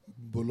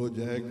बोलो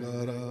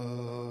जयकारा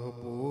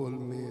बोल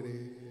मेरे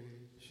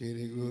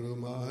श्री गुरु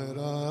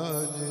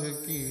महाराज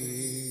की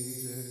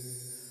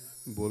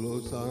जय। बोलो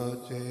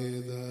साचे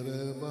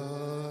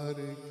दरबार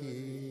की।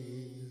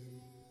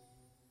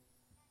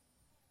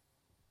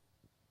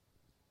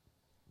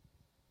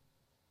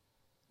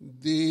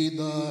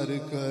 दीदार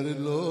कर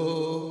लो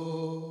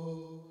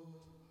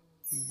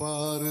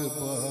बार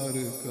बार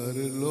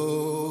कर लो,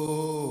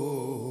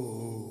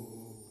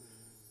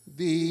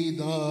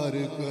 दीदार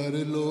कर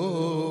लो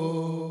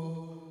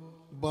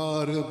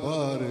बार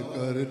बार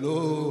कर लो।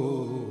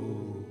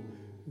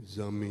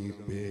 जमी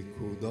पे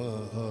खुदा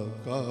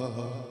का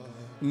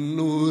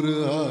नूर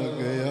आ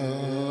गया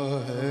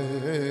है,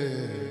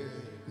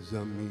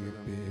 जमी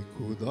पे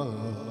खुदा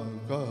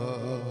का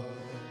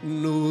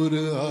नूर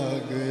आ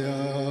गया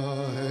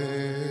है।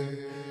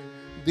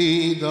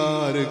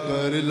 दीदार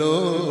कर लो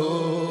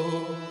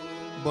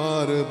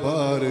बार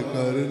बार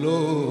कर लो,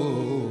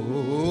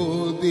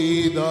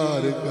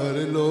 दीदार कर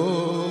लो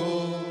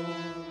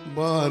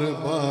बार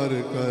बार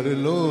कर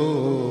लो।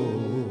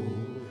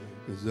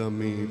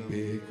 जमी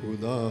पे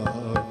खुदा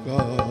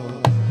का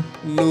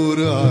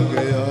नूर आ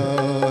गया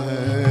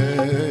है,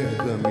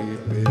 जमी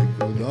पे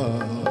खुदा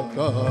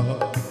का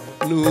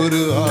नूर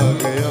आ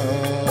गया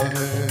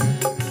है।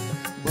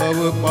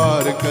 भव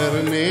पार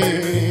करने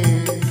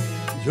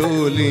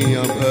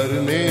झोलियां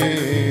भरने,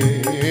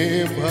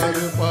 भर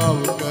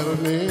पाव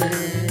करने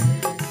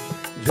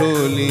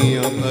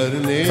झोलियां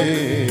भरने।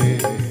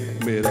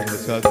 मेरा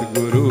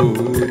सतगुरु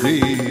जी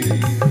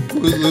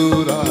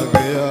हुजूर आ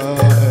गया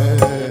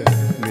है,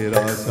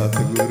 मेरा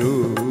सतगुरु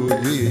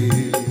जी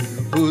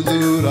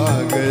हुजूर आ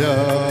गया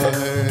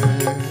है।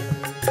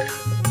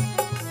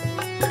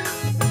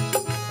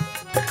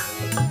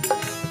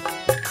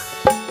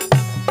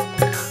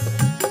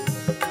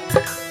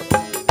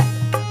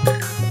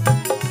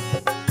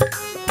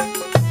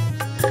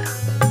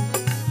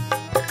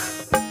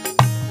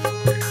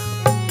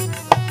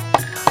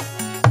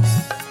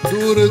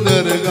 दूर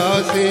दरगाह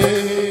से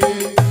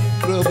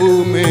प्रभु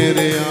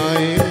मेरे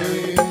आए,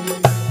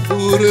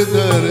 दूर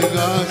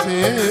दरगाह से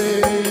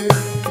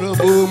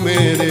प्रभु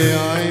मेरे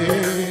आए।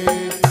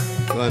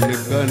 कन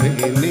कन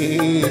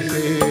इन्हीं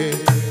से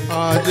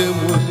आज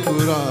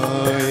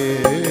मुस्कुराए,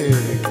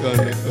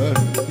 कन कन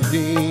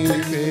इन्हीं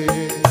से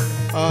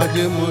आज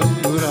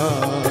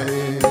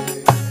मुस्कुराए।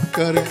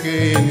 करके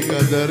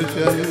इनका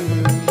दर्शन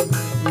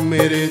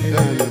मेरे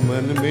तन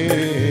मन में,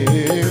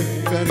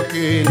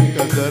 करके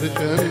इनका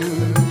दर्शन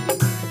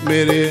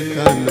मेरे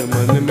तन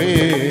मन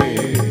में।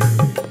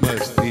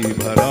 मस्ती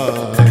भरा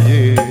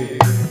ये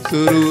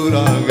सुरूर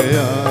आ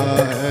गया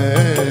है,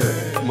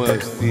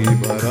 मस्ती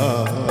भरा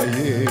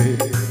ये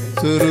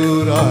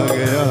सुरूर आ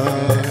गया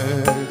है।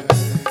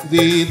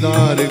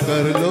 दीदार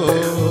कर लो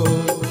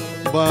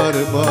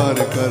बार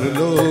बार कर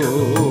लो,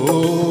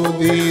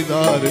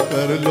 दीदार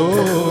कर लो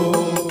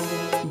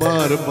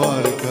बार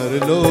बार कर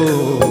लो।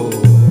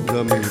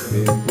 जमी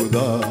पे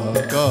खुदा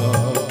का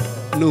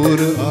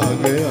नूर आ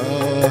गया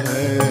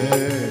है,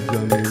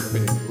 जमी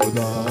पे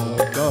खुदा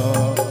का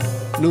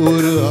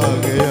नूर आ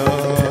गया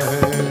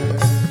है।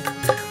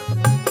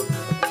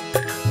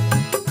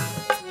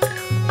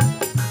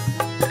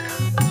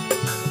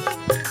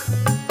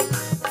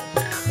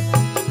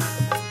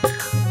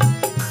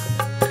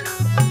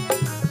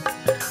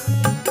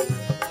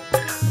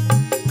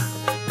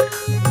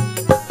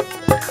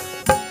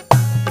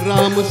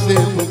 राम से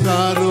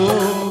पुकारो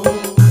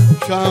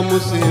शाम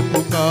से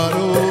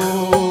पुकारो,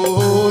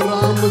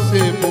 राम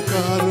से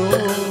पुकारो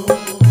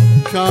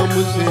शाम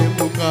से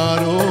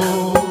पुकारो।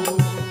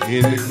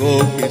 इनको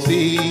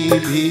किसी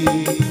भी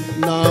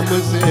नाम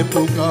से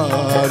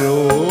पुकारो,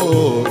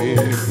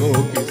 इनको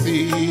किसी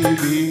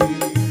भी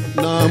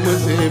नाम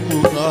से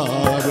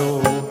पुकारो।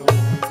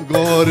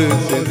 गौर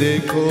से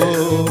देखो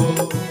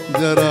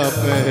जरा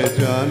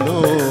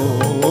पहचानो,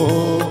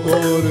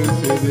 गौर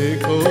से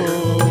देखो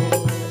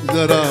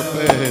जरा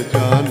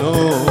पहचानो।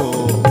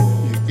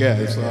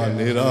 कैसा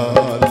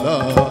निराला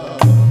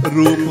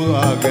रूप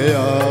आ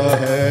गया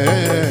है,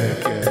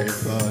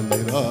 कैसा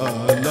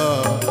निराला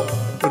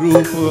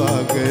रूप आ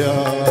गया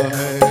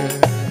है।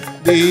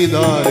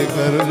 दीदार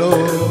कर लो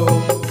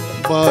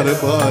बार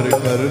बार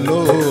कर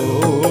लो,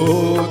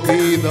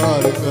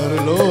 दीदार कर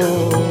लो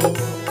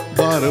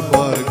बार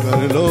बार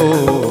कर लो।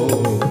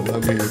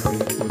 जमी पे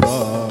खुदा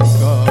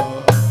का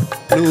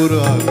नूर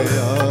आ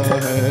गया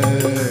है,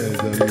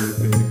 जमी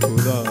पे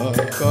खुदा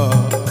का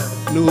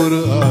नूर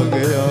आ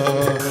गया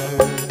है।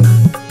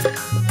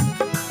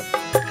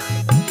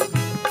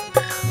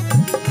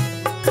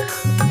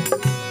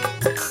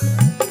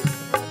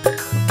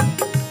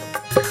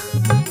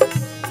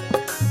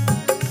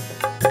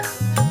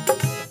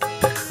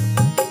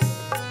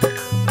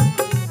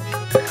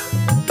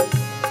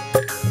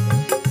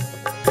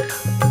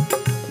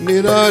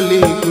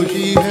 निराली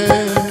खुशी है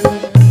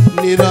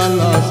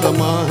निराला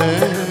समा है,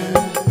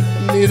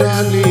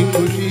 निराली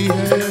खुशी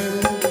है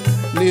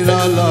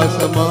निराला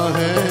समा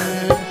है।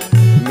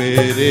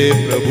 मेरे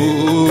प्रभु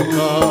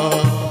का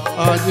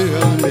आज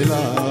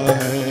मिला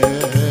है,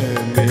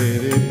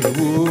 मेरे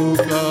प्रभु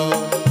का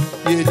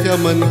ये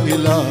चमन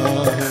खिला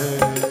है,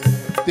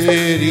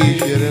 तेरी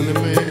शरण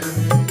में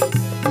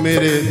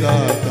मेरे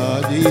दाता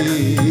जी,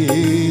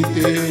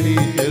 तेरी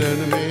शरण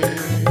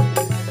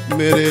में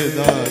मेरे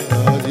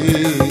दाता जी।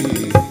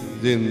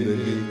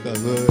 जिंदगी का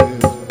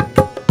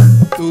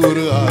दूर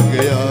आ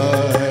गया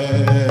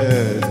है,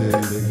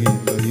 जिंदगी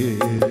का ये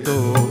तो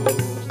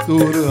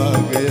दूर आ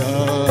गया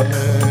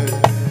है।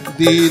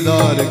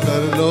 दीदार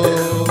कर लो,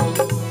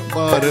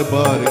 बार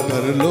बार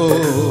कर लो,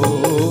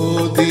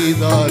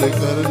 दीदार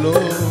कर लो,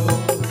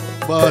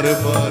 बार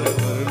बार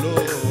कर लो।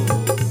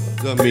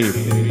 ज़मीं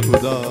पे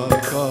खुदा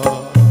का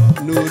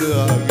नूर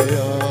आ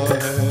गया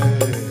है,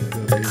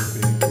 ज़मीं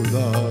पे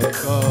खुदा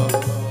का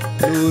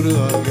नूर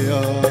आ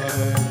गया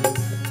है।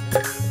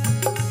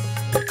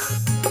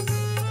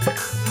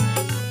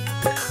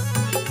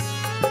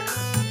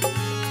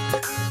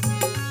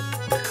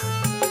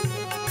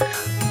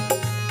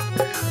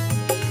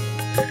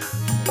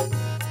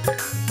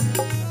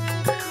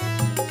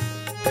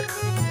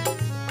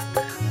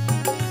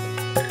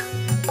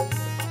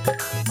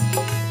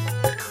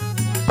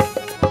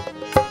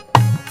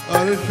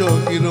 अर्शों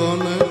की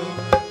रौनक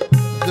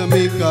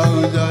ज़मीं का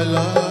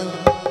उजाला,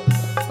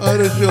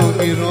 अर्शों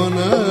की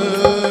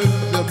रौनक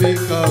ज़मीं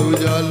का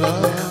उजाला।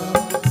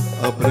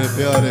 अपने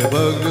प्यारे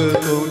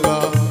भक्तों का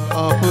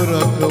आप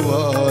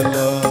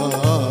रखवाला,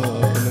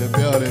 अपने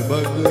प्यारे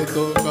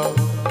भक्तों का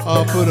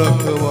आप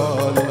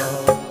रखवाला।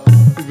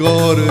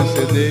 गौर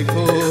से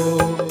देखो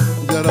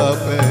जरा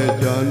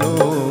पहचानो,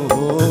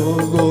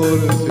 गौर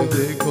से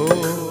देखो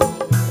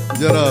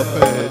जरा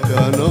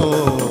पहचानो।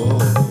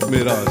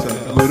 मेरा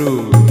सतगुरु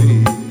जी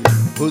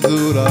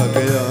हुजूर आ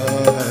गया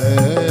है,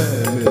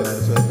 मेरा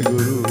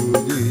सतगुरु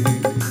जी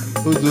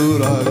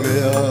हुजूर आ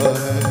गया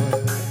है।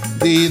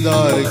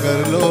 दीदार कर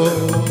लो,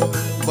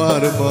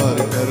 बार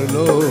बार कर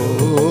लो,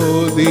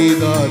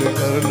 दीदार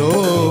कर लो,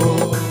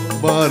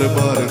 बार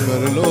बार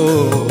कर लो।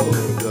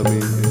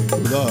 ज़मीं पे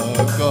खुदा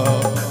का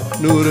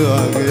नूर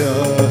आ गया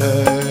है,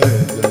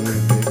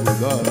 ज़मीं पे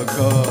खुदा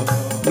का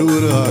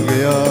नूर आ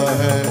गया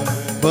है।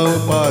 भव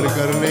पार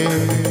करने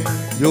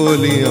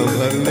झोलियाँ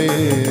भरने,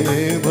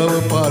 भव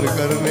पार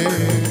करने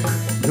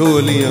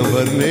झोलियाँ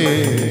भरने।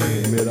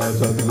 मेरा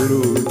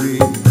सतगुरु जी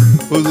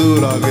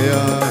हुजूर आ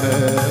गया है,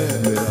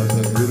 मेरा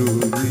सतगुरु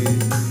जी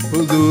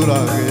हुजूर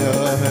आ गया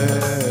है,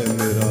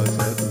 मेरा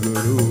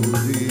सतगुरु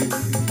जी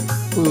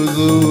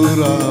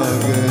हुजूर आ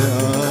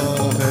गया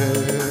है।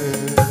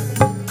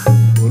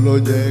 बोलो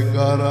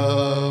जयकारा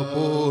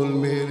बोल।